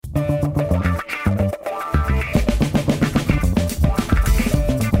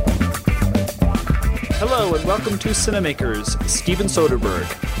welcome to Cinemakers, Steven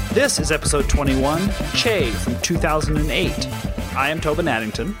Soderbergh. This is episode 21, Che from 2008. I am Tobin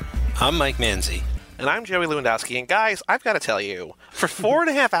Addington. I'm Mike Manzi. And I'm Joey Lewandowski. And guys, I've got to tell you, for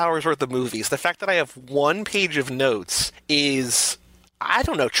 4.5 hours worth of movies, the fact that I have one page of notes is, I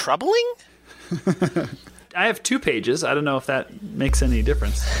don't know, troubling? I have 2 pages. I don't know if that makes any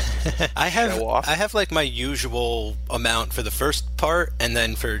difference. I have like my usual amount for the first part, and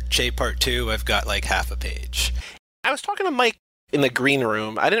then for Che Part 2, I've got like half a page. I was talking to Mike in the green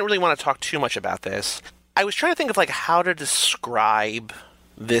room. I didn't really want to talk too much about this. I was trying to think of like how to describe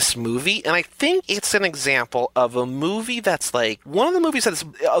this movie, and I think it's an example of a movie that's like one of the movies that's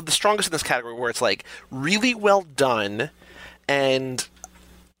the strongest in this category, where it's like really well done, and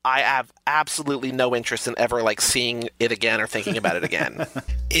I have absolutely no interest in ever like seeing it again or thinking about it again.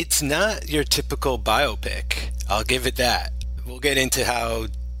 It's not your typical biopic. I'll give it that. We'll get into how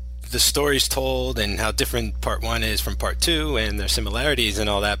the story's told and how different Part 1 is from Part 2 and their similarities and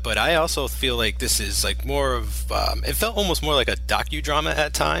all that, but I also feel like this is like more of, it felt almost more like a docudrama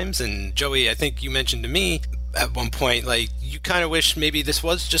at times, and Joey, I think you mentioned to me at one point, like, you kind of wish maybe this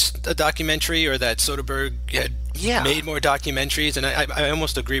was just a documentary or that Soderbergh had made more documentaries, and I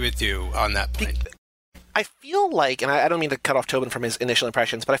almost agree with you on that point. I feel like, and I don't mean to cut off Tobin from his initial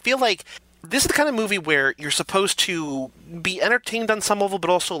impressions, but I feel like this is the kind of movie where you're supposed to be entertained on some level, but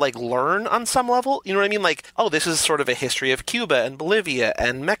also, like, learn on some level. You know what I mean? Like, oh, this is sort of a history of Cuba and Bolivia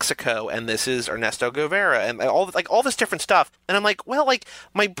and Mexico, and this is Ernesto Guevara, and all this different stuff. And I'm like, well, like,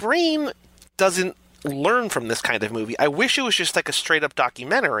 my brain doesn't learn from this kind of movie. I wish it was just like a straight-up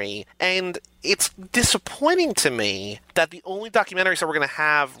documentary, and it's disappointing to me that the only documentaries that we're going to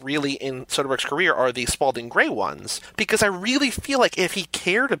have really in Soderbergh's career are the Spalding Gray ones, because I really feel like if he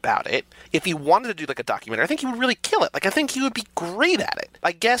cared about it, if he wanted to do like a documentary, I think he would really kill it. Like, I think he would be great at it.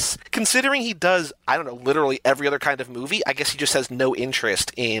 I guess, considering he does, I don't know, literally every other kind of movie, I guess he just has no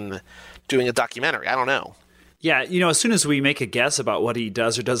interest in doing a documentary. I don't know. Yeah, you know, as soon as we make a guess about what he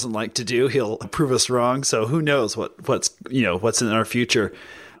does or doesn't like to do, he'll prove us wrong. So who knows what's in our future.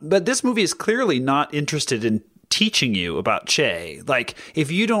 But this movie is clearly not interested in teaching you about Che. Like,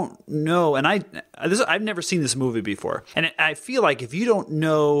 if you don't know, and I've never seen this movie before, and I feel like if you don't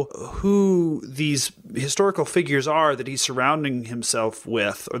know who these historical figures are that he's surrounding himself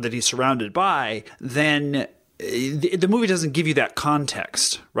with or that he's surrounded by, then the movie doesn't give you that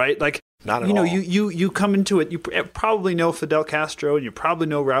context, right? Like, not at all. You come into it, you probably know Fidel Castro, and you probably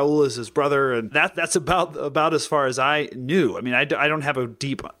know Raul as his brother, and that's about as far as I knew. I mean, I don't have a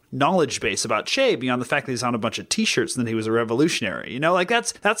deep knowledge base about Che beyond the fact that he's on a bunch of T-shirts and that he was a revolutionary. You know, like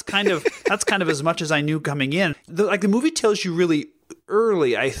that's kind of as much as I knew coming in. The movie tells you really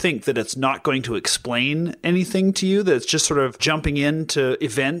early, I think, that it's not going to explain anything to you, that it's just sort of jumping into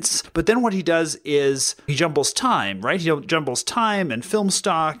events. But then what he does is he jumbles time, right? He jumbles time and film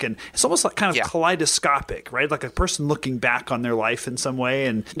stock, and it's almost like kind of kaleidoscopic, right? Like a person looking back on their life in some way.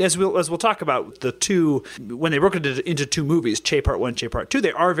 And as we'll talk about the two, when they broke it into 2 movies, Che Part 1, Che Part 2,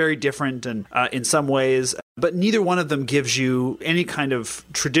 they are very different and in some ways, but neither one of them gives you any kind of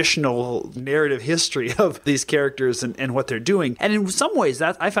traditional narrative history of these characters and what they're doing. And in some ways,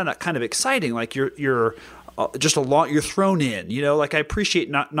 that I found that kind of exciting. Like you're just you're thrown in. You know, like I appreciate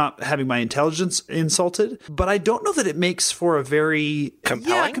not having my intelligence insulted, but I don't know that it makes for a very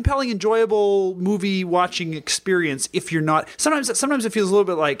compelling, enjoyable movie watching experience. If you're not, sometimes it feels a little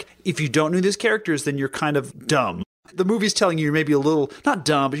bit like if you don't know these characters, then you're kind of dumb. The movie's telling you you're maybe a little, not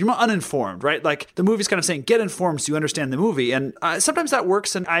dumb, but you're uninformed, right? Like the movie's kind of saying, get informed so you understand the movie. And sometimes that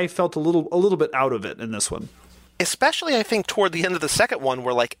works, and I felt a little bit out of it in this one. Especially, I think, toward the end of the second one,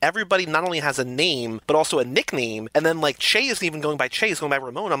 where, like, everybody not only has a name, but also a nickname, and then, like, Che isn't even going by Che, he's going by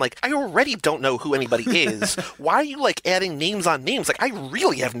Ramon. I'm like, I already don't know who anybody is. Why are you, like, adding names on names? Like, I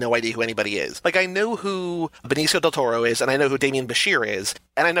really have no idea who anybody is. Like, I know who Benicio del Toro is, and I know who Damian Bashir is,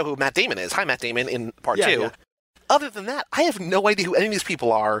 and I know who Matt Damon is. Hi, Matt Damon, in Part 2. Yeah. Other than that, I have no idea who any of these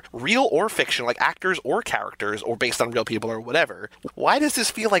people are, real or fiction, like actors or characters, or based on real people or whatever. Why does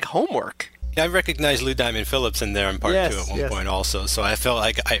this feel like homework? I recognized Lou Diamond Phillips in there in Part 2 at one point also, so I felt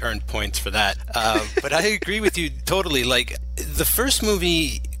like I earned points for that. But I agree with you totally. Like, the first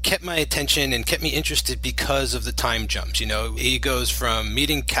movie kept my attention and kept me interested because of the time jumps. You know, he goes from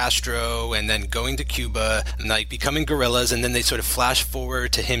meeting Castro and then going to Cuba and like becoming guerrillas, and then they sort of flash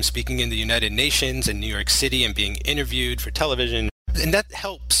forward to him speaking in the United Nations in New York City and being interviewed for television. And that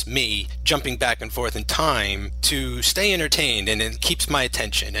helps me, jumping back and forth in time, to stay entertained, and it keeps my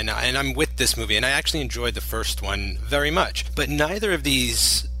attention. And I'm with this movie, and I actually enjoyed the first one very much. But neither of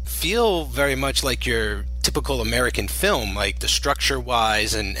these feel very much like your typical American film, like the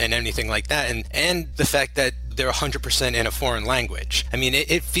structure-wise and anything like that. And the fact that they're 100% in a foreign language. I mean,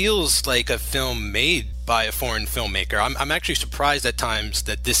 it feels like a film made by a foreign filmmaker. I'm actually surprised at times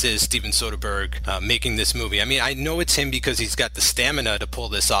that this is Steven Soderbergh making this movie. I mean, I know it's him because he's got the stamina to pull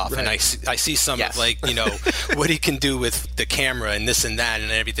this off, and I see some of, like, you know, what he can do with the camera and this and that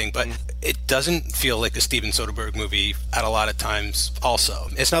and everything, but it doesn't feel like a Steven Soderbergh movie at a lot of times also.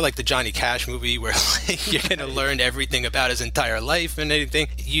 It's not like the Johnny Cash movie where like, you're going to learn everything about his entire life and anything.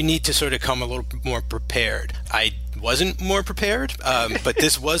 You need to sort of come a little bit more prepared. I wasn't more prepared, but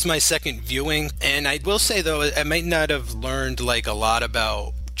this was my second viewing, and I will say though, I might not have learned like a lot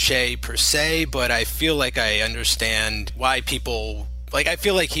about Che per se, but I feel like I understand why people, like, I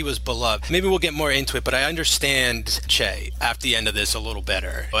feel like he was beloved. Maybe we'll get more into it, but I understand Che after the end of this a little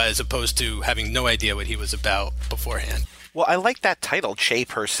better, as opposed to having no idea what he was about beforehand. Well, I like that title, Che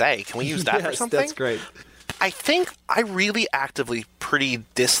per se. Can we use that for something? That's great. I think I really actively pretty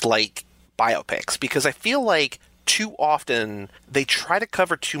dislike biopics because I feel like too often they try to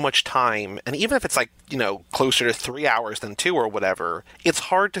cover too much time, and even if it's like, you know, closer to 3 hours than 2 or whatever, it's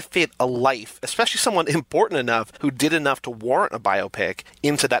hard to fit a life, especially someone important enough who did enough to warrant a biopic,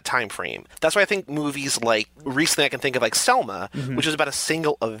 into that time frame. That's why I think movies like, recently I can think of like Selma, which is about a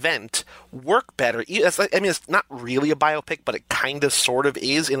single event, work better. It's like, I mean, it's not really a biopic, but it kind of sort of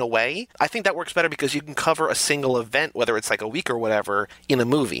is in a way. I think that works better because you can cover a single event, whether it's like a week or whatever, in a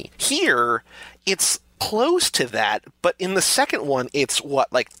movie. Here, it's close to that, but in the second one, it's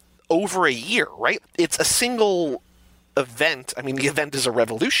what, like over a year, right? It's a single event. I mean, the event is a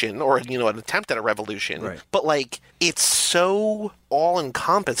revolution, or, you know, an attempt at a revolution, right. But like, it's so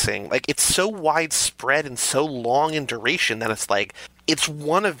all-encompassing, like it's so widespread and so long in duration that it's like, it's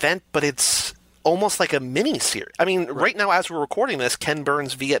one event, but it's almost like a mini-series. I mean, right now, as we're recording this, Ken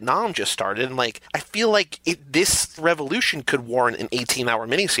Burns' Vietnam just started, and like, I feel like this revolution could warrant an 18-hour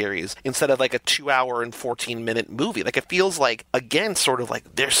miniseries instead of like a 2-hour and 14-minute movie. Like, it feels like, again, sort of like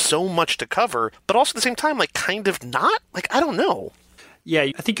there's so much to cover, but also at the same time, like, kind of not. Like, I don't know. Yeah,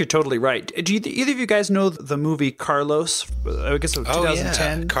 I think you're totally right. Do either of you guys know the movie Carlos? I guess it was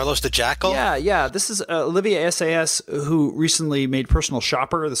 2010. Yeah. Carlos the Jackal? Yeah. This is Olivier Assayas, who recently made Personal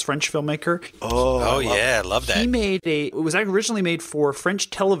Shopper, this French filmmaker. Oh yeah, I love that. He made it was originally made for French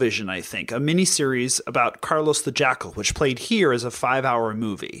television, I think, a miniseries about Carlos the Jackal, which played here as a 5-hour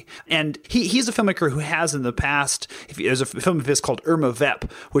movie. And he's a filmmaker who has in the past, there's a film of his called Irma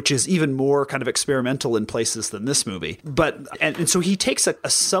Vep, which is even more kind of experimental in places than this movie. But and so he takes a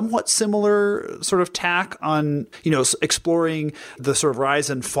somewhat similar sort of tack on, you know, exploring the sort of rise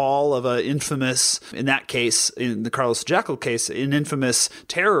and fall of an infamous, in that case, in the Carlos Jackal case, an infamous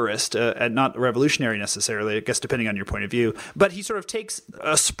terrorist, and not revolutionary necessarily, I guess, depending on your point of view. But he sort of takes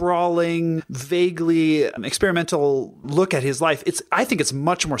a sprawling, vaguely experimental look at his life. I think it's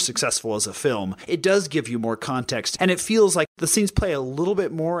much more successful as a film. It does give you more context, and it feels like the scenes play a little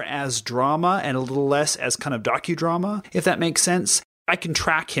bit more as drama and a little less as kind of docudrama, if that makes sense. I can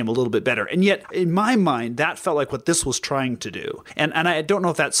track him a little bit better. And yet, in my mind, that felt like what this was trying to do. And I don't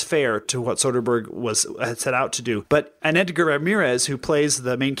know if that's fair to what Soderbergh had set out to do. But Edgar Ramirez, who plays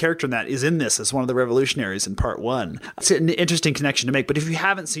the main character in that, is in this as one of the revolutionaries in part one. It's an interesting connection to make. But if you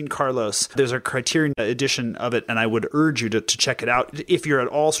haven't seen Carlos, there's a Criterion edition of it, and I would urge you to check it out if you're at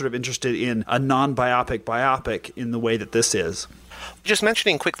all sort of interested in a non-biopic biopic in the way that this is. Just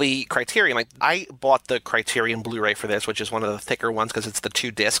mentioning quickly Criterion, like, I bought the Criterion Blu-ray for this, which is one of the thicker ones because it's the 2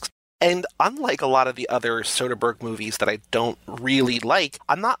 discs. And unlike a lot of the other Soderbergh movies that I don't really like,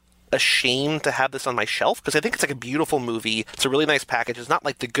 I'm not ashamed to have this on my shelf because I think it's like a beautiful movie. It's a really nice package. It's not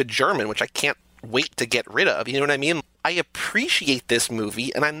like The Good German, which I can't wait to get rid of. You know what I mean? I appreciate this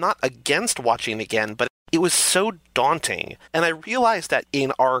movie, and I'm not against watching it again, but it was so daunting. And I realized that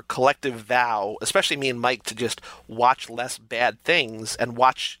in our collective vow, especially me and Mike, to just watch less bad things and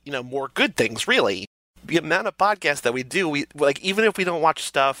watch, you know, more good things, really. The amount of podcasts that we do, we like, even if we don't watch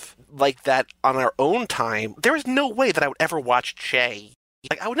stuff like that on our own time, there is no way that I would ever watch Che.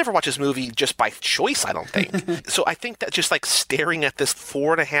 Like, I would never watch this movie just by choice, I don't think. So I think that just, like, staring at this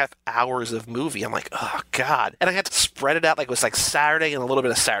 4.5 hours of movie, I'm like, oh, God. And I had to spread it out, like, it was, like, Saturday and a little bit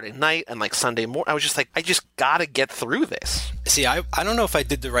of Saturday night and, like, Sunday morning. I was just like, I just gotta get through this. See, I don't know if I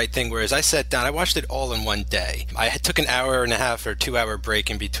did the right thing, whereas I sat down, I watched it all in one day. I took an 1.5 hour or 2 hour break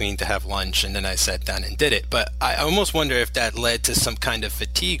in between to have lunch, and then I sat down and did it. But I almost wonder if that led to some kind of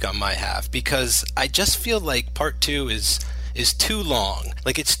fatigue on my half, because I just feel like part 2 is is too long.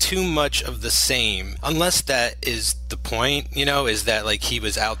 Like, it's too much of the same. Unless that is the point, is that like he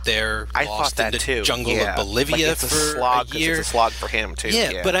was out there lost in the jungle of Bolivia for a year. It's a slog for him too.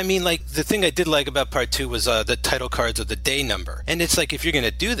 Yeah, but I mean, like, the thing I did like about part 2 was the title cards of the day number. And it's like, if you're going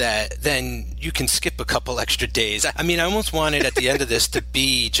to do that, then you can skip a couple extra days. I mean, I almost wanted at the end of this to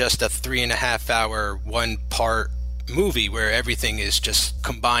be just a 3.5 hour, 1-part movie where everything is just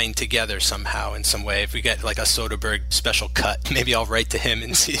combined together somehow in some way. If we get like a Soderbergh special cut, maybe I'll write to him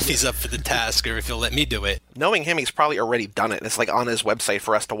and see if he's up for the task or if he'll let me do it. Knowing him, he's probably already done it. It's like on his website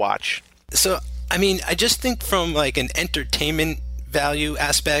for us to watch. So, I mean, I just think from like an entertainment value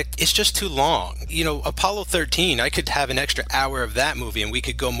aspect, it's just too long. Apollo 13, I could have an extra hour of that movie and we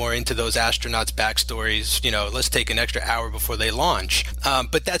could go more into those astronauts' backstories. Let's take an extra hour before they launch.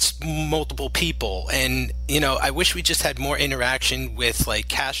 But that's multiple people. And, I wish we just had more interaction with like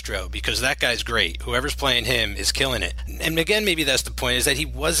Castro, because that guy's great. Whoever's playing him is killing it. And again, maybe that's the point, is that he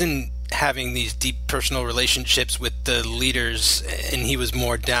wasn't having these deep personal relationships with the leaders, and he was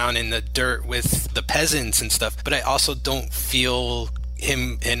more down in the dirt with the peasants and stuff. But I also don't feel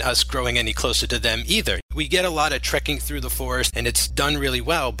him and us growing any closer to them either. We get a lot of trekking through the forest, and it's done really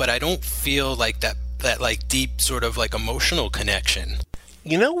well, but I don't feel like that like deep sort of like emotional connection.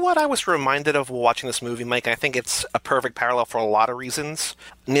 You know what I was reminded of while watching this movie, Mike? I think it's a perfect parallel for a lot of reasons.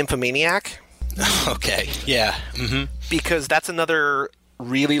 Nymphomaniac. Okay, yeah. Mm-hmm. Because that's another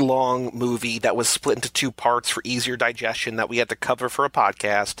really long movie that was split into 2 parts for easier digestion that we had to cover for a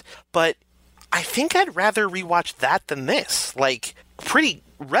podcast. But I think I'd rather rewatch that than this. Like, pretty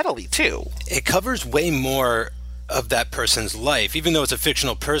readily, too. It covers way more of that person's life. Even though it's a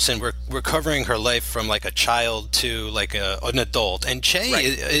fictional person, we're covering her life from like a child to like an adult. And Che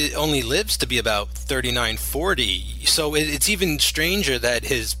it only lives to be about 39, 40. So it's even stranger that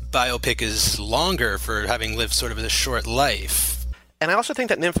his biopic is longer for having lived sort of a short life. And I also think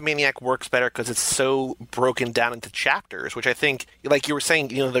that Nymphomaniac works better because it's so broken down into chapters, which I think, like you were saying,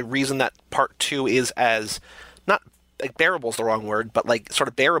 the reason that part 2 is as, not like bearable is the wrong word, but like sort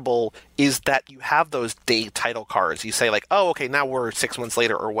of bearable, is that you have those day title cards. You say like, oh, okay, now we're 6 months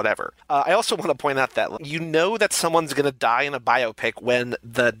later or whatever. I also want to point out that that someone's going to die in a biopic when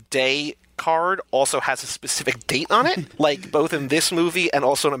the day card also has a specific date on it, like both in this movie and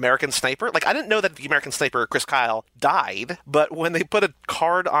also in American Sniper. Like, I didn't know that the American Sniper, Chris Kyle, died, but when they put a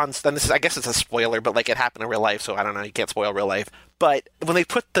card on, and this is, I guess it's a spoiler, but like it happened in real life, so I don't know, you can't spoil real life. But when they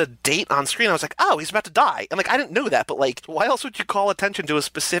put the date on screen, I was like, oh, he's about to die. And like, I didn't know that, but like, why else would you call attention to a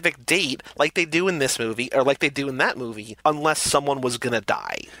specific date like they do in this movie or like they do in that movie, unless someone was gonna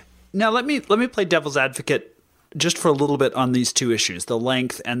die? Now let me play devil's advocate just for a little bit on these 2 issues, the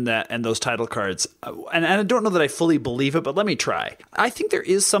length and those title cards. And I don't know that I fully believe it, but let me try. I think there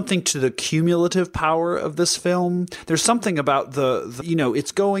is something to the cumulative power of this film. There's something about the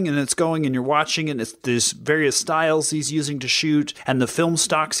it's going and you're watching it, and there's various styles he's using to shoot and the film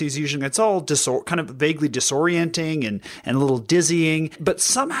stocks he's using. It's all kind of vaguely disorienting and a little dizzying. But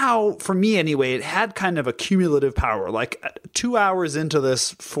somehow, for me anyway, it had kind of a cumulative power. Like 2 hours into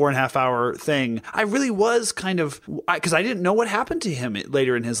this 4.5 hour thing, I really was kind of, because I didn't know what happened to him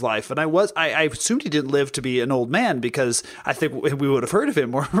later in his life, and I assumed he didn't live to be an old man, because I think we would have heard of him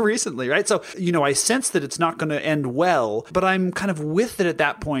more recently, right? So I sense that it's not going to end well, but I'm kind of with it at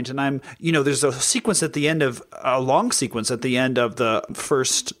that point, and I'm there's a sequence at the end of a long sequence at the end of the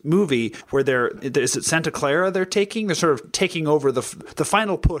first movie where is it Santa Clara they're sort of taking over the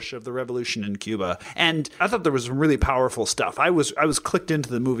final push of the revolution in Cuba, and I thought there was some really powerful stuff. I was clicked into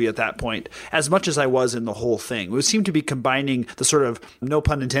the movie at that point as much as I was in the whole thing. It seemed to be combining the sort of, no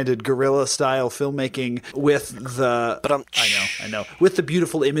pun intended, guerrilla style filmmaking with the I know with the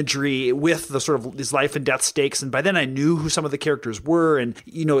beautiful imagery, with the sort of these life and death stakes. And by then I knew who some of the characters were, and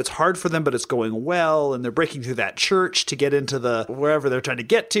it's hard for them, but it's going well, and they're breaking through that church to get into the wherever they're trying to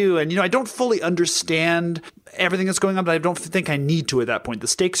get to. And I don't fully understand everything that's going on, but I don't think I need to at that point. The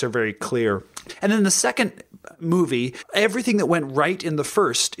stakes are very clear. And then the second movie, everything that went right in the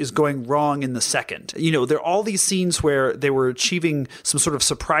first is going wrong in the second. There are all these scenes where they were achieving some sort of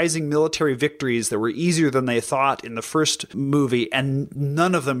surprising military victories that were easier than they thought in the first movie, and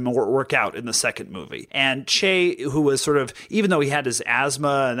none of them work out in the second movie. And Che, who was sort of, even though he had his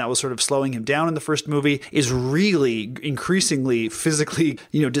asthma and that was sort of slowing him down in the first movie, is really increasingly physically,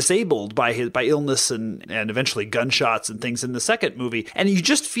 disabled by illness and eventually gunshots and things in the second movie. And you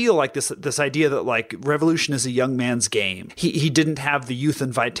just feel like this idea that like revolution revolution is a young man's game. He didn't have the youth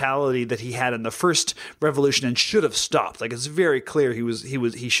and vitality that he had in the first revolution and should have stopped. Like, it's very clear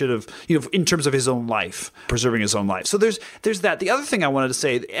he should have, in terms of his own life, preserving his own life. So there's that. The other thing I wanted to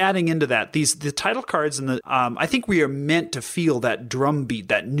say, adding into that, the title cards and I think we are meant to feel that drum beat,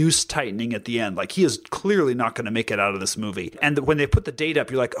 that noose tightening at the end. Like, he is clearly not going to make it out of this movie. And when they put the date up,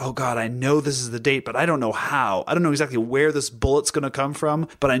 you're like, oh God, I know this is the date, but I don't know how. I don't know exactly where this bullet's going to come from,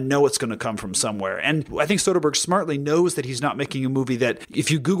 but I know it's going to come from somewhere. And I think Soderbergh smartly knows that he's not making a movie that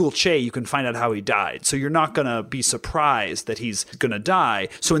if you Google Che, you can find out how he died. So you're not going to be surprised that he's going to die.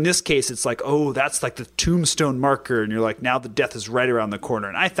 So in this case, it's like, oh, that's like the tombstone marker. And you're like, now the death is right around the corner.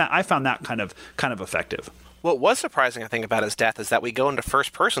 And I found that kind of effective. What was surprising, I think, about his death is that we go into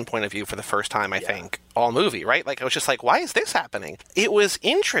first-person point of view for the first time, I think, all movie, right? Like, I was just like, why is this happening? It was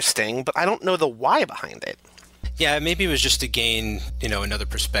interesting, but I don't know the why behind it. Yeah, maybe it was just to gain, another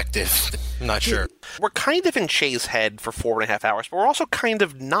perspective. I'm not sure. We're kind of in Che's head for 4.5 hours, but we're also kind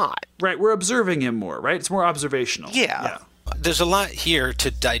of not. Right, we're observing him more, right? It's more observational. Yeah. There's a lot here to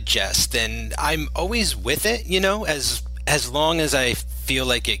digest, and I'm always with it, as long as I feel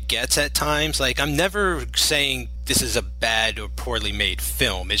like it gets at times. Like, I'm never saying this is a bad or poorly made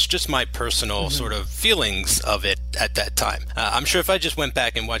film. It's just my personal sort of feelings of it at that time. I'm sure if I just went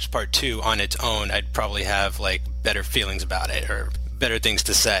back and watched part 2 on its own, I'd probably have like better feelings about it or better things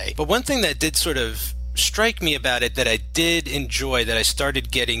to say. But one thing that did sort of strike me about it that I did enjoy, that I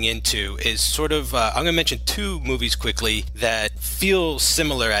started getting into, is sort of, I'm going to mention 2 movies quickly that feel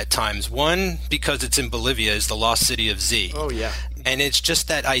similar at times. One, because it's in Bolivia, is The Lost City of Z. Oh, yeah. And it's just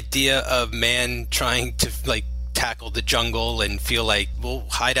that idea of man trying to, like, tackle the jungle and feel like we'll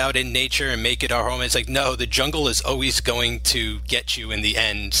hide out in nature and make it our home. It's like, no, the jungle is always going to get you in the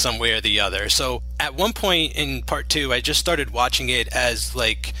end, some way or the other. So at one point in part 2, I just started watching it as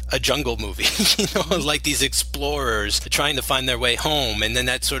like a jungle movie, like these explorers trying to find their way home. And then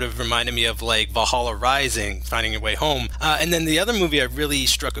that sort of reminded me of like Valhalla Rising, finding your way home. And then the other movie I really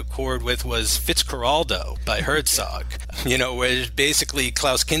struck a chord with was Fitzcarraldo by Herzog, where basically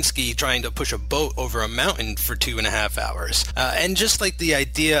Klaus Kinski trying to push a boat over a mountain for 2.5 hours. And just like the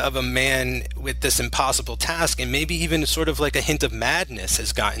idea of a man with this impossible task, and maybe even sort of like a hint of madness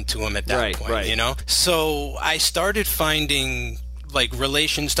has gotten to him at that point, So I started finding like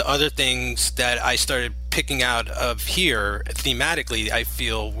relations to other things that I started picking out of here thematically, I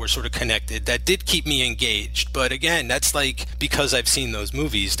feel were sort of connected, that did keep me engaged. But again, that's like because I've seen those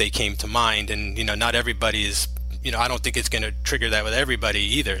movies, they came to mind, and not everybody is, I don't think it's going to trigger that with everybody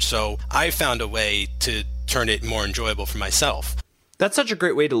either. So I found a way to turn it more enjoyable for myself. That's such a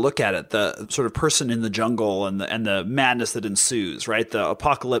great way to look at it, the sort of person in the jungle and the madness that ensues, right? The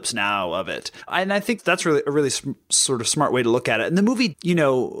apocalypse now of it. And I think that's really a really sort of smart way to look at it. And the movie,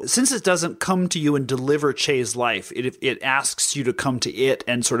 since it doesn't come to you and deliver Che's life, it asks you to come to it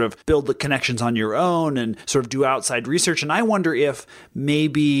and sort of build the connections on your own and sort of do outside research. And I wonder if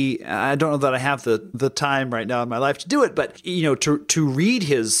maybe, I don't know that I have the time right now in my life to do it, but, to read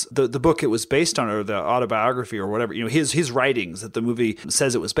the book it was based on, or the autobiography or whatever, his writings that the movie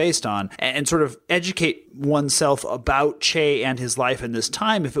says it was based on, and sort of educate oneself about Che and his life in this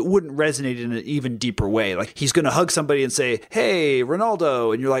time, if it wouldn't resonate in an even deeper way. Like, he's going to hug somebody and say, hey,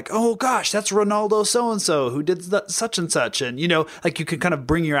 Ronaldo, and you're like, oh gosh, that's Ronaldo so-and-so who did such and such, and like you can kind of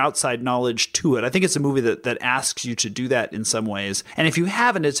bring your outside knowledge to it. I think it's a movie that asks you to do that in some ways, and if you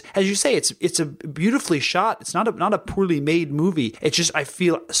haven't, it's, as you say, it's a beautifully shot. It's not a poorly made movie. It's just, I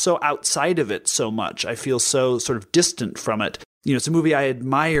feel so outside of it so much. I feel so sort of distant from it. It's a movie I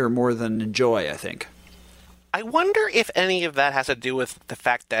admire more than enjoy, I think. I wonder if any of that has to do with the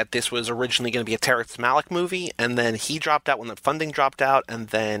fact that this was originally going to be a Terrence Malick movie, and then he dropped out when the funding dropped out, and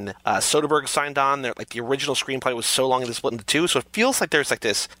then Soderbergh signed on. Like, the original screenplay was so long it was split into 2, so it feels like there's like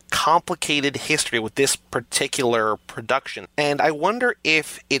this complicated history with this particular production. And I wonder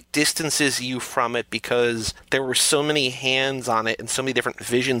if it distances you from it because there were so many hands on it and so many different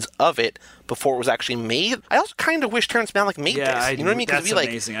visions of it before it was actually made. I also kind of wish Terrence Malick made this. You know what I mean? That's it'd be like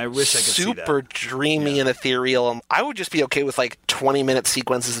amazing. I wish I could see that. Super dreamy and ethereal. I would just be okay with like 20-minute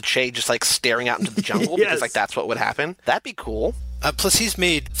sequences of Che just like staring out into the jungle yes. because like that's what would happen. That'd be cool. Plus, he's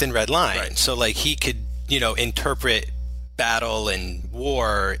made Thin Red Line, so like he could, interpret battle and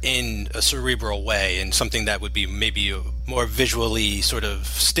war in a cerebral way, and something that would be maybe more visually sort of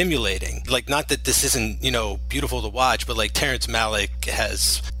stimulating. Like, not that this isn't, beautiful to watch, but like Terrence Malick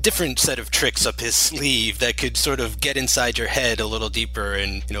has different set of tricks up his sleeve that could sort of get inside your head a little deeper,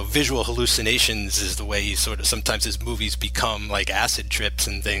 and, visual hallucinations is the way he sort of, sometimes his movies become like acid trips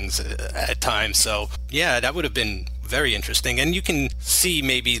and things at times. So yeah, that would have been very interesting. And you can see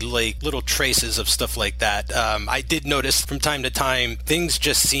maybe like little traces of stuff like that. I did notice from time to time, things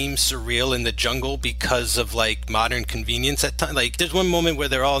just seem surreal in the jungle because of like modern convenience at times. Like there's one moment where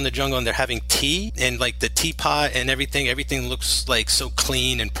they're all in the jungle and they're having tea, and like the teapot and everything looks like so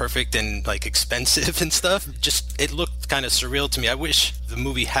clean and perfect and like expensive and stuff. Just, it looked kind of surreal to me. I wish the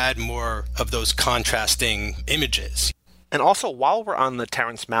movie had more of those contrasting images. And also, while we're on the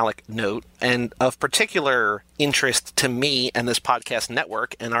Terrence Malick note, and of particular interest to me and this podcast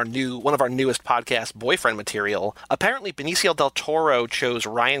network and one of our newest podcasts, Boyfriend Material, apparently Benicio del Toro chose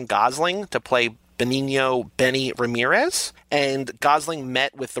Ryan Gosling to play Benny Ramirez, and Gosling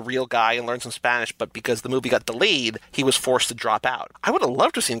met with the real guy and learned some Spanish, but because the movie got delayed, he was forced to drop out. I would have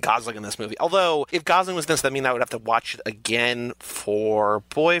loved to have seen Gosling in this movie, although if Gosling was in this, that means I would have to watch it again for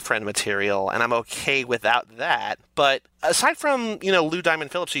Boyfriend Material, and I'm okay without that. But aside from, Lou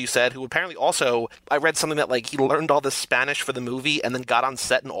Diamond Phillips, who you said, who apparently also, I read something that, like, he learned all this Spanish for the movie and then got on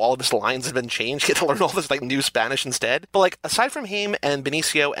set and all of his lines had been changed. He had to learn all this, like, new Spanish instead. But, like, aside from him and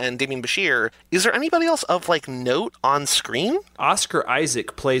Benicio and Damian Bashir, is there anybody else of, like, note on screen? Oscar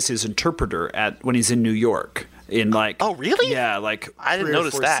Isaac plays his interpreter when he's in New York. In like, oh really? Yeah, like I didn't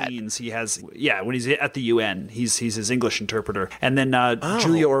notice that. Scenes he has, when he's at the UN, he's his English interpreter, and then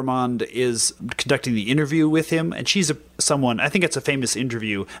Julia Ormond is conducting the interview with him, and she's someone. I think it's a famous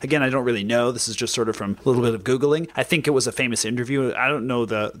interview. Again, I don't really know. This is just sort of from a little bit of Googling. I think it was a famous interview. I don't know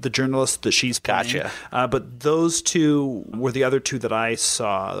the journalist that she's playing. Gotcha. But those two were the other two that I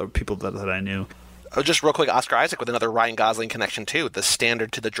saw, or people that I knew. Oh, just real quick, Oscar Isaac with another Ryan Gosling connection, too. The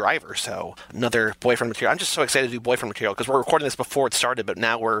Standard to the Driver. So another Boyfriend Material. I'm just so excited to do Boyfriend Material because we're recording this before it started, but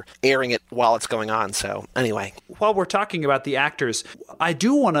now we're airing it while it's going on. So anyway. While we're talking about the actors, I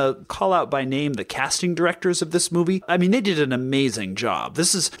do want to call out by name the casting directors of this movie. I mean, they did an amazing job.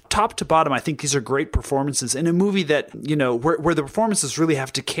 This is top to bottom. I think these are great performances in a movie that, where the performances really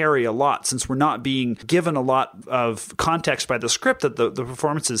have to carry a lot, since we're not being given a lot of context by the script, that the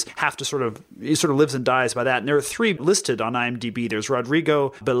performances have to sort of lives and dies by that. And there are three listed on IMDb. There's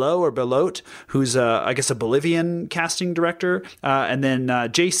Rodrigo Belot, who's I guess a Bolivian casting director, and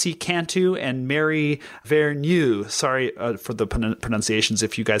then J.C. Cantu and Mary Vernieu. Sorry for the pronunciations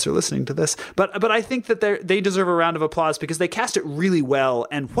if you guys are listening to this, but I think that they deserve a round of applause because they cast it really well.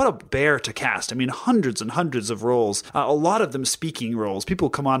 And what a bear to cast! I mean, hundreds and hundreds of roles, a lot of them speaking roles. People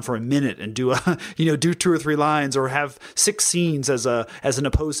come on for a minute and do do 2 or 3 lines, or have 6 scenes as an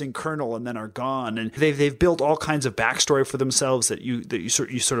opposing colonel, and then are gone. And they've built all kinds of backstory for themselves that you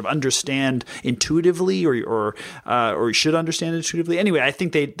sort of understand intuitively, or you should understand intuitively. Anyway, I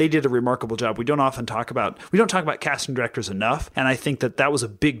think they did a remarkable job. We don't talk about casting directors enough, and I think that was a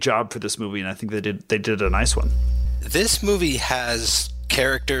big job for this movie, and I think they did a nice one. This movie has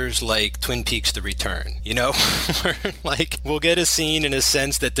characters like Twin Peaks: The Return, where like we'll get a scene in a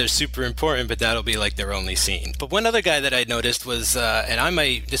sense that they're super important, but that'll be like their only scene. But one other guy that I noticed was, and I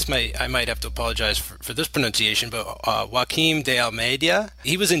might have to apologize for this pronunciation, but Joaquim de Almeida.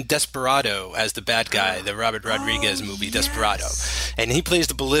 He was in Desperado as the bad guy, the Robert Rodriguez movie Desperado, and he plays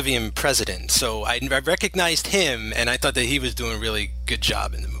the Bolivian president. So I recognized him, and I thought that he was doing a really good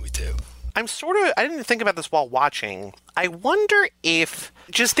job in the movie too. I didn't think about this while watching. I wonder if,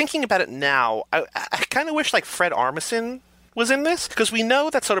 just thinking about it now, I kind of wish like Fred Armisen was in this, because we know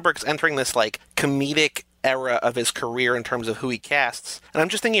that Soderbergh's entering this like comedic era of his career in terms of who he casts. And I'm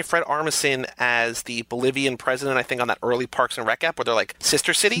just thinking of Fred Armisen as the Bolivian president, I think, on that early Parks and Rec app where they're like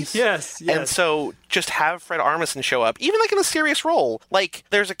sister cities. Yes. And so just have Fred Armisen show up, even like in a serious role. Like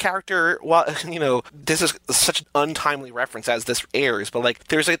there's a character, this is such an untimely reference as this airs, but like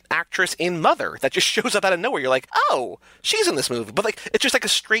there's an actress in Mother that just shows up out of nowhere. You're like, oh, she's in this movie. But like it's just like a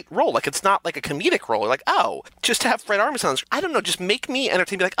straight role. Like it's not like a comedic role. You're like, oh, just to have Fred Armisen on, I don't know, just make me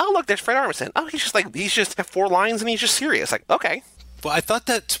entertained. Be like, oh, look, there's Fred Armisen. Oh, he's just have 4 lines and he's just serious. Like, okay. Well, I thought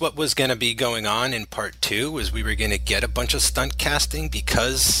that's what was going to be going on in part 2, was we were going to get a bunch of stunt casting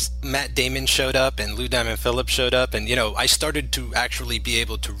because Matt Damon showed up and Lou Diamond Phillips showed up. And, I started to actually be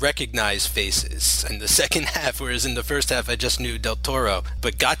able to recognize faces in the second half, whereas in the first half I just knew Del Toro,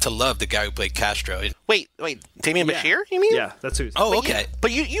 but got to love the guy who played Castro. Wait, Damian Bashir, you mean? Yeah, that's who. Oh, okay.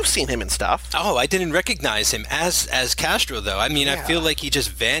 But you've seen him and stuff. Oh, I didn't recognize him as Castro, though. I mean, I feel like he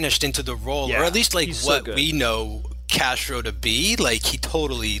just vanished into the role, or at least like what we know Castro to be. Like he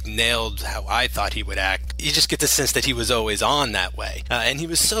totally nailed how I thought he would act. You just get the sense that he was always on that way, and he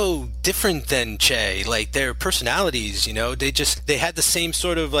was so different than Che. Like their personalities, they had the same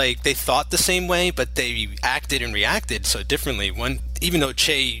sort of like, they thought the same way, but they acted and reacted so differently. Even though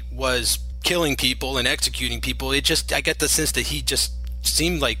Che was killing people and executing people, I get the sense that he just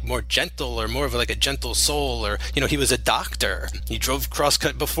seemed like more gentle or more of like a gentle soul, or, you know, he was a doctor. He drove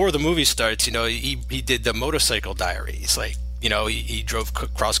cross-country before the movie starts, you know, he did the motorcycle diaries, like, you know, he drove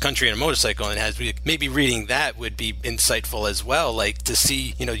cross-country on a motorcycle, and maybe reading that would be insightful as well, like to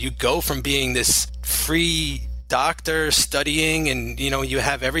see, you know, you go from being this free doctor studying and, you know, you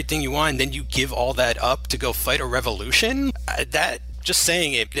have everything you want, and then you give all that up to go fight a revolution. That, just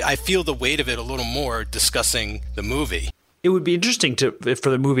saying it, I feel the weight of it a little more discussing the movie. It would be interesting for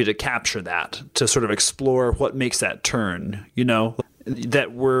the movie to capture that, to sort of explore what makes that turn, you know,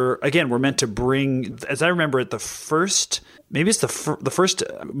 that we're meant to bring, as I remember it, the first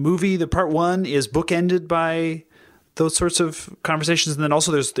movie, the part one is bookended by those sorts of conversations. And then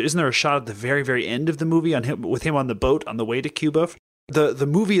also isn't there a shot at the very, very end of the movie with him on the boat on the way to Cuba? The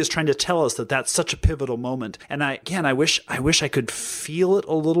movie is trying to tell us that that's such a pivotal moment. And I wish I could feel it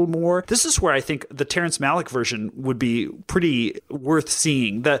a little more. This is where I think the Terrence Malick version would be pretty worth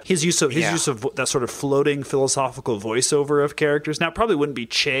seeing. His use of that sort of floating philosophical voiceover of characters. Now, it probably wouldn't be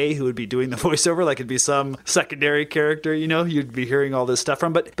Che who would be doing the voiceover. Like, it'd be some secondary character, you know, you'd be hearing all this stuff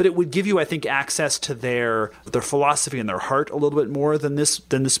from. But it would give you, I think, access to their philosophy and their heart a little bit more than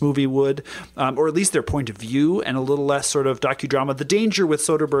this movie would, or at least their point of view, and a little less sort of docudrama. The danger with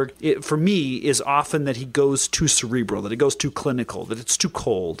Soderbergh, for me, is often that he goes too cerebral, that he goes too clinical, that it's too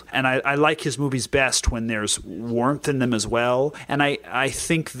cold. And I like his movies best when there's warmth in them as well. And I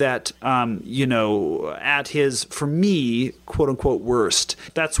think that, you know, at his, for me, quote unquote, worst,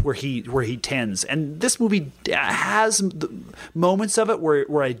 that's where he tends. And this movie has moments of it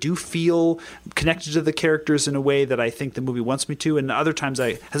where I do feel connected to the characters in a way that I think the movie wants me to. And other times,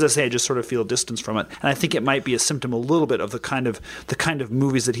 I just sort of feel distance from it. And I think it might be a symptom a little bit of the kind of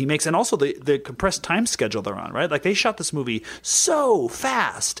movies that he makes, and also the compressed time schedule they're on, right? Like, they shot this movie so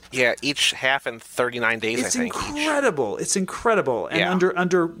fast. Yeah, each half in 39 days, I think. It's incredible. And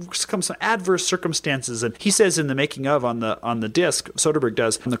under some adverse circumstances. And he says in the making of on the disc, Soderbergh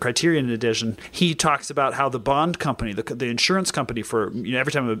does, on the Criterion edition, he talks about how the Bond company, the insurance company for, you know,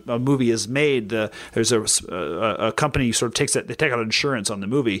 every time a movie is made, there's a company sort of they take out insurance on the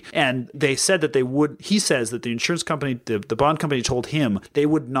movie. And they said that he says that the insurance company, the Bond company told him they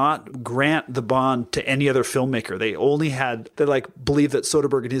would not grant the bond to any other filmmaker. They believed that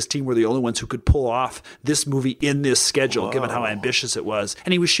Soderbergh and his team were the only ones who could pull off this movie in this schedule. Whoa. Given how ambitious it was.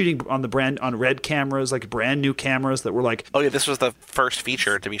 And he was shooting on red cameras, like brand new cameras that were like... Oh yeah, this was the first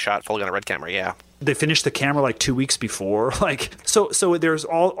feature to be shot fully on a red camera, yeah. They finished the camera like 2 weeks before. Like, so there's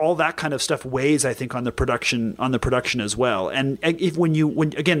all that kind of stuff weighs, I think, on the production as well. And when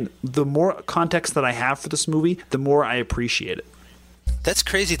the more context that I have for this movie, the more I appreciate it. That's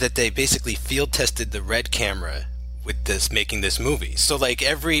crazy that they basically field tested the red camera with making this movie. So like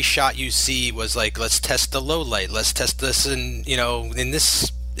every shot you see was like, let's test the low light, let's test this in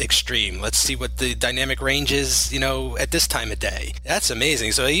this extreme, let's see what the dynamic range is, you know, at this time of day. That's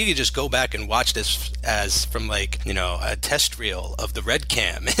amazing. So you could just go back and watch this as from like, you know, a test reel of the red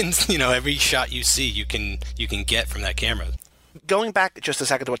cam, and you know, every shot you see you can get from that camera. Going back just a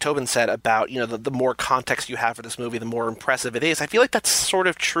second to what Tobin said about, you know, the more context you have for this movie, the more impressive it is. I feel like that's sort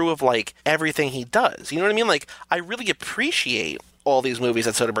of true of, like, everything he does. You know what I mean? Like, I really appreciate all these movies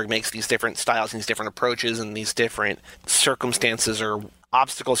that Soderbergh makes, these different styles and these different approaches and these different circumstances or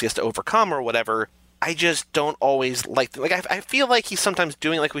obstacles he has to overcome or whatever. I just don't always like I feel like he's sometimes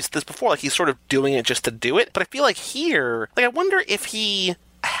doing, like we said this before, like he's sort of doing it just to do it. But I feel like here, like, I wonder if he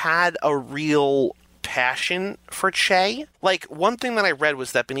had a real passion for Che. Like, one thing that I read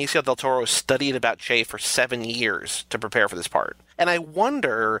was that Benicio del Toro studied about Che for 7 years to prepare for this part. And I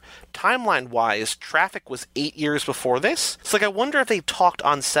wonder, timeline-wise, Traffic was 8 years before this. So, like, I wonder if they talked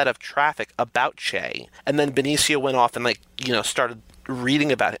on set of Traffic about Che, and then Benicio went off and, like, you know, started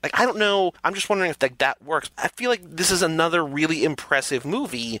reading about it. Like, I don't know. I'm just wondering if that works. I feel like this is another really impressive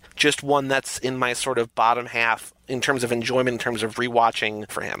movie, just one that's in my sort of bottom half in terms of enjoyment, in terms of rewatching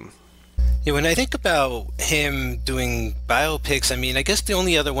for him. Yeah, when I think about him doing biopics, I mean, I guess the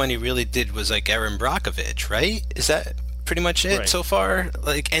only other one he really did was like Erin Brockovich, right? Is that pretty much it so far?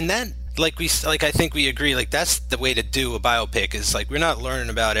 Like, and that, I think we agree, like, that's the way to do a biopic, is like, we're not learning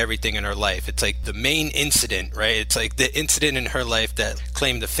about everything in her life. It's like the main incident, right? It's like the incident in her life that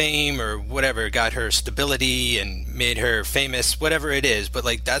claimed the fame or whatever, got her stability and made her famous, whatever it is. But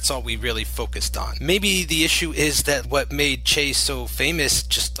like, that's all we really focused on. Maybe the issue is that what made Che so famous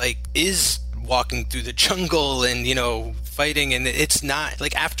just like is walking through the jungle and, you know, fighting. And it's not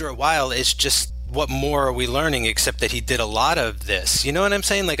like, after a while, it's just what more are we learning except that he did a lot of this? You know what I'm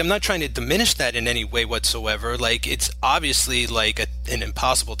saying? Like, I'm not trying to diminish that in any way whatsoever. Like, it's obviously like an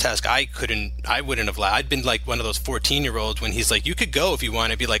impossible task. I wouldn't have I'd been like one of those 14-year-olds when he's like, you could go if you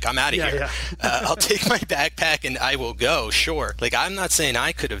want to, be like, I'm out of here. I'll take my backpack and I will go. Sure. Like, I'm not saying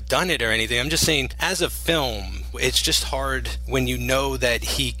I could have done it or anything. I'm just saying as a film, it's just hard when you know that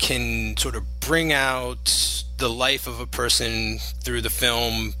he can sort of bring out the life of a person through the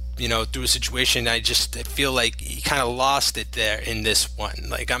film, you know, through a situation. I feel like he kind of lost it there in this one.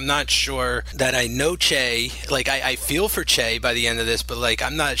 Like, I'm not sure that I know Che. Like, I feel for Che by the end of this, but like,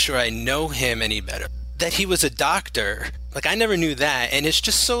 I'm not sure I know him any better. That he was a doctor, like, I never knew that, and it's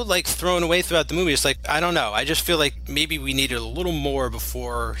just so like thrown away throughout the movie. It's like, I don't know, I just feel like maybe we needed a little more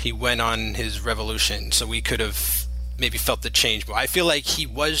before he went on his revolution, so we could have maybe felt the change. But I feel like he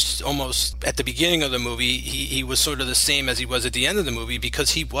was almost at the beginning of the movie, he was sort of the same as he was at the end of the movie,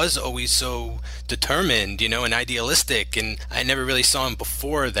 because he was always so determined, you know, and idealistic, and I never really saw him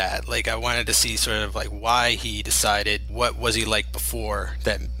before that. Like, I wanted to see sort of like why he decided, what was he like before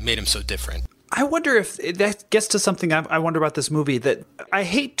that made him so different. I wonder if that gets to something I wonder about this movie, that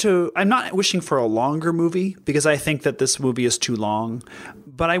I'm not wishing for a longer movie because I think that this movie is too long,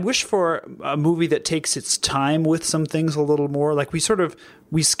 but I wish for a movie that takes its time with some things a little more. Like, we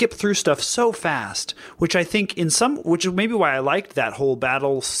skip through stuff so fast, which I think which is maybe why I liked that whole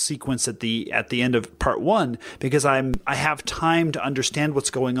battle sequence at the end of part one, because I have time to understand what's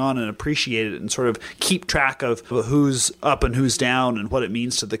going on and appreciate it and sort of keep track of who's up and who's down and what it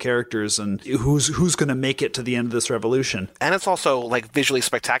means to the characters and who's going to make it to the end of this revolution. And it's also like visually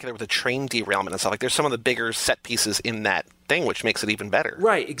spectacular with the train derailment and stuff. Like, there's some of the bigger set pieces in that thing, which makes it even better.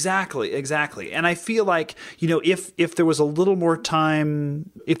 Right, exactly. And I feel like, you know, if there was a little more time,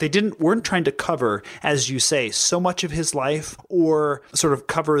 if they weren't trying to cover, as you say, so much of his life, or sort of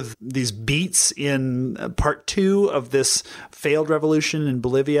cover these beats in part two of this failed revolution in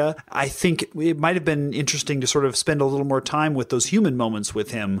Bolivia, I think it might have been interesting to sort of spend a little more time with those human moments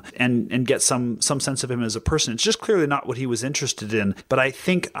with him and get some sense of him as a person. It's just clearly not what he was interested in, but I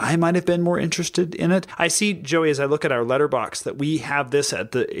think I might have been more interested in it. I see, Joey, as I look at our letterbox, that we have this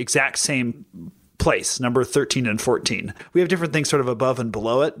at the exact same place, number 13 and 14. We have different things sort of above and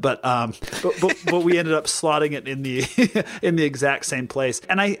below it, but we ended up slotting it in the exact same place.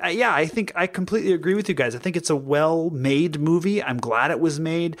 And I think I completely agree with you guys. I think it's a well-made movie. I'm glad it was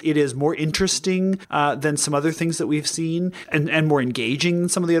made. It is more interesting than some other things that we've seen, and more engaging than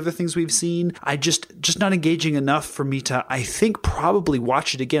some of the other things we've seen. I just not engaging enough for me to, I think, probably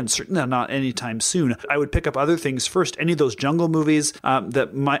watch it again. Certainly not anytime soon. I would pick up other things first. Any of those jungle movies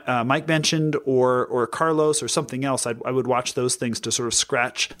that Mike mentioned, or Carlos, or something else, I would watch those things to sort of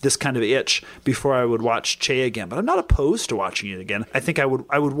scratch this kind of itch before I would watch Che again. But I'm not opposed to watching it again. I think I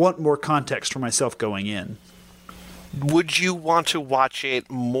would want more context for myself going in. Would you want to watch it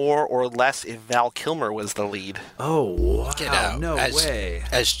more or less if Val Kilmer was the lead? Oh, wow. Get out. No way.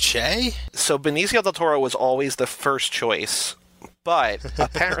 As Che? So Benicio del Toro was always the first choice, but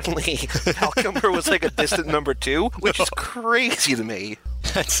apparently Val Kilmer was like a distant number two, which is crazy to me.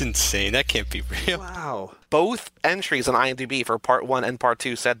 That's insane. That can't be real. Wow. Both entries on IMDb for part 1 and part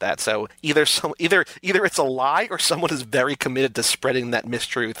 2 said that. So either it's a lie or someone is very committed to spreading that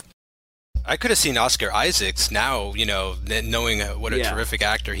mistruth. I could have seen Oscar Isaacs now, you know, knowing what a terrific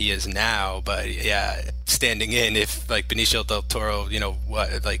actor he is now. But yeah, standing in, if like Benicio del Toro, you know,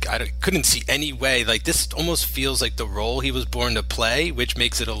 couldn't see any way. Like, this almost feels like the role he was born to play, which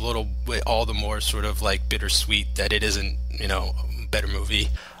makes it a little all the more sort of like bittersweet that it isn't, you know, a better movie.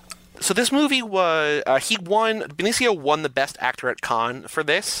 So this movie was, Benicio won the Best Actor at Cannes for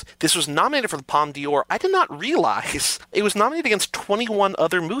this. This was nominated for the Palme d'Or. I did not realize it was nominated against 21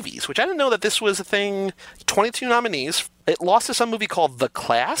 other movies, which I didn't know that this was a thing. 22 nominees. It lost to some movie called The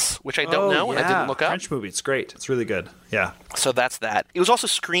Class, which I don't know, and I didn't look up. French movie. It's great. It's really good. Yeah. So that's that. It was also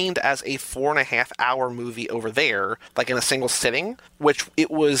screened as a 4.5-hour movie over there, like in a single sitting, which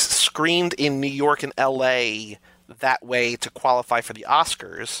it was screened in New York and L.A., that way to qualify for the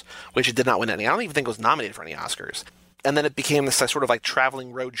Oscars, which it did not win any. I don't even think it was nominated for any Oscars. And then it became this sort of like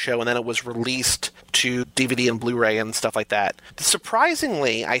traveling roadshow, and then it was released to DVD and Blu-ray and stuff like that.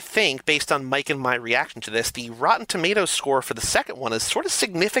 Surprisingly, I think, based on Mike and my reaction to this, the Rotten Tomatoes score for the second one is sort of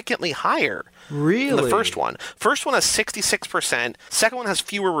significantly higher than the first one. First one has 66%. Second one has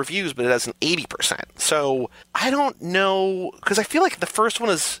fewer reviews, but it has an 80%. So I don't know, because I feel like the first one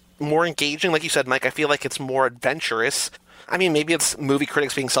is more engaging. Like you said, Mike, I feel like it's more adventurous. I mean, maybe it's movie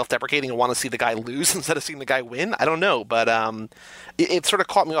critics being self-deprecating and want to see the guy lose instead of seeing the guy win. I don't know, but it sort of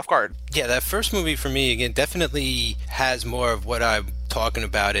caught me off guard. Yeah, that first movie for me, again, definitely has more of what I talking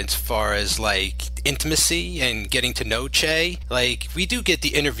about as far as like intimacy and getting to know Che. Like, we do get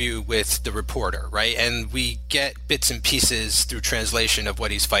the interview with the reporter, right? And we get bits and pieces through translation of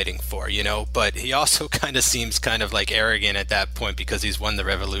what he's fighting for, you know? But he also kind of seems kind of like arrogant at that point because he's won the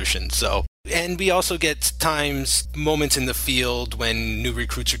revolution. So, and we also get moments in the field when new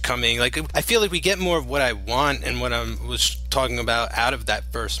recruits are coming. Like, I feel like we get more of what I want and what I was talking about out of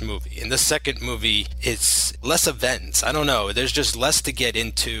that first movie. In the second movie, it's less events. I don't know. There's just less to get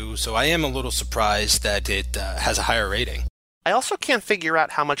into. So I am a little surprised that it has a higher rating. I also can't figure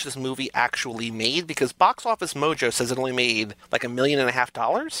out how much this movie actually made, because Box Office Mojo says it only made like $1.5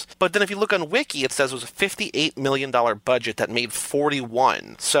 million. But then if you look on Wiki, it says it was a $58 million budget that made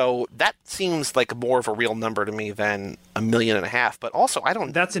 41. So that seems like more of a real number to me than $1.5 million. But also, I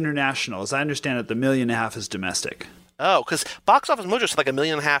don't... That's international. As I understand it, the $1.5 million is domestic. Oh, because Box Office Mojo said like $1.5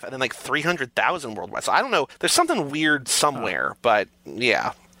 million and then like 300,000 worldwide. So I don't know. There's something weird somewhere, but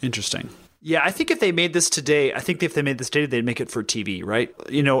yeah. Interesting. Yeah, I think if they made this today, they'd make it for TV, right?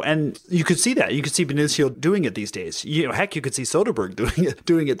 You know, and you could see that. You could see Benicio doing it these days. You know, heck, you could see Soderbergh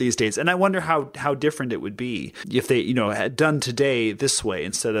doing it these days. And I wonder how different it would be if they, you know, had done today this way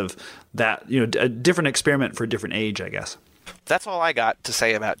instead of that, you know, a different experiment for a different age, I guess. That's all I got to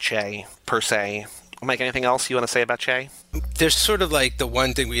say about Che, per se. Mike, anything else you want to say about Che? There's sort of like the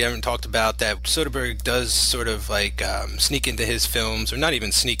one thing we haven't talked about that Soderbergh does sort of like sneak into his films, or not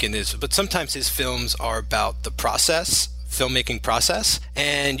even sneak into his, but sometimes his films are about the process, filmmaking process,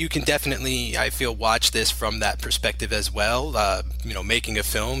 and you can definitely, I feel, watch this from that perspective as well. You know, making a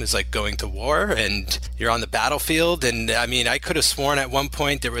film is like going to war, and you're on the battlefield, and I mean, I could have sworn at one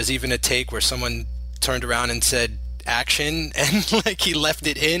point there was even a take where someone turned around and said, action, and like he left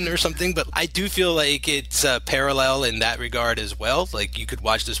it in or something, but I do feel like it's parallel in that regard as well. Like, you could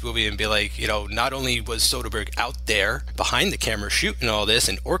watch this movie and be like, you know, not only was Soderbergh out there behind the camera shooting all this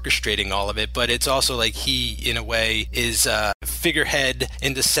and orchestrating all of it, but it's also like he, in a way, is a figurehead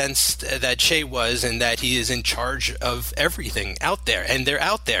in the sense that Che was, and that he is in charge of everything out there, and they're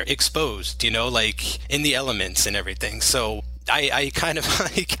out there exposed, you know, like in the elements and everything. So I kind of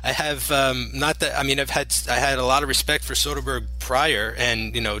like, I have not that, I mean, I had a lot of respect for Soderbergh prior,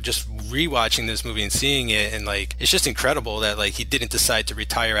 and, you know, just rewatching this movie and seeing it, and like, it's just incredible that like he didn't decide to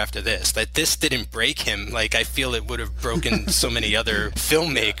retire after this, that this didn't break him. Like, I feel it would have broken so many other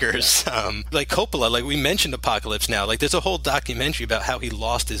filmmakers, like Coppola. Like, we mentioned Apocalypse Now, like there's a whole documentary about how he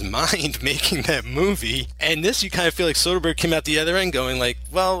lost his mind making that movie, and this, you kind of feel like Soderbergh came out the other end going like,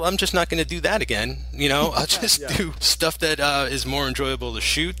 well, I'm just not going to do that again, you know. I'll just do stuff that is more enjoyable to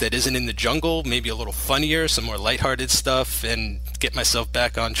shoot, that isn't in the jungle, maybe a little funnier, some more lighthearted stuff, and get myself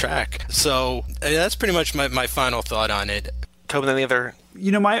back on track. So that's pretty much my final thought on it. Tobin, any other?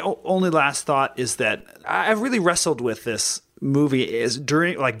 You know, my only last thought is that I've really wrestled with this movie. Is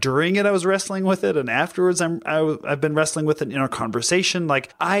during it I was wrestling with it, and afterwards I've been wrestling with it in our conversation.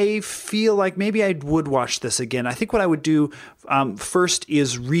 Like, I feel like maybe I would watch this again. I think what I would do first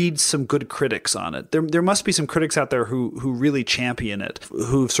is read some good critics on it. There must be some critics out there who really champion it,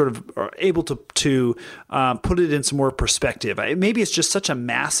 who sort of are able to put it in some more perspective. Maybe it's just such a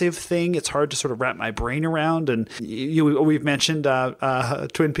massive thing, it's hard to sort of wrap my brain around. And we've mentioned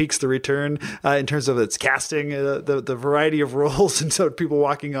Twin Peaks: The Return in terms of its casting, the variety of roles, and so people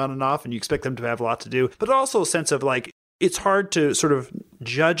walking on and off, and you expect them to have a lot to do, but also a sense of like, it's hard to sort of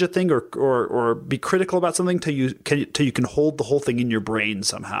judge a thing or be critical about something till you can hold the whole thing in your brain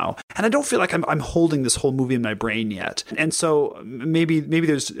somehow. And I don't feel like I'm holding this whole movie in my brain yet. And so maybe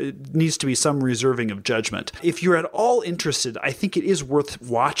needs to be some reserving of judgment. If you're at all interested, I think it is worth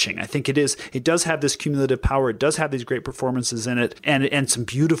watching. I think it does have this cumulative power. It does have these great performances in it, and some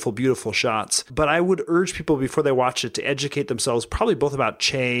beautiful, beautiful shots. But I would urge people before they watch it to educate themselves probably both about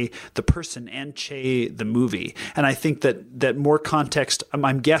Che, the person, and Che, the movie. And I think that more context,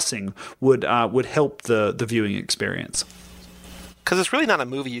 I'm guessing, would help the viewing experience. Because it's really not a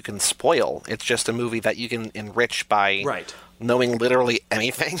movie you can spoil. It's just a movie that you can enrich by knowing literally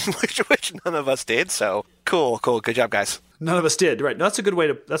anything, which none of us did. So cool. Good job, guys. None of us did. Right. That's a good way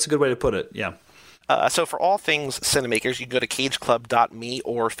to put it. Yeah. So for all things Cinemakers, you can go to cageclub.me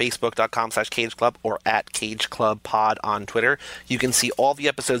or facebook.com/cageclub or at cageclubpod on Twitter. You can see all the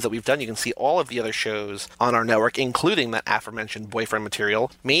episodes that we've done. You can see all of the other shows on our network, including that aforementioned boyfriend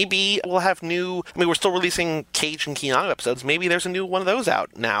material. Maybe we'll have we're still releasing Cage and Keanu episodes. Maybe there's a new one of those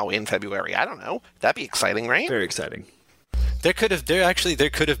out now in February. I don't know. That'd be exciting, right? Very exciting. There could have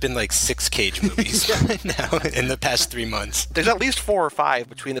been like 6 Cage movies now in the past 3 months. There's at least 4 or 5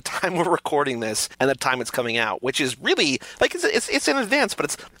 between the time we're recording this and the time it's coming out, which is really like it's in advance, but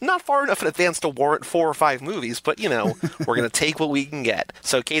it's not far enough in advance to warrant 4 or 5 movies. But we're gonna take what we can get.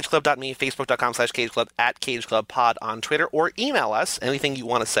 So cageclub.me, facebook.com/cageclub, @cageclubpod on Twitter, or email us anything you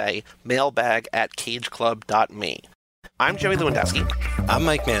want to say, mailbag@cageclub.me. I'm Joey Lewandowski. I'm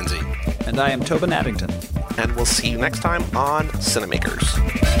Mike Manzi. And I am Tobin Addington. And we'll see you next time on Cinemakers.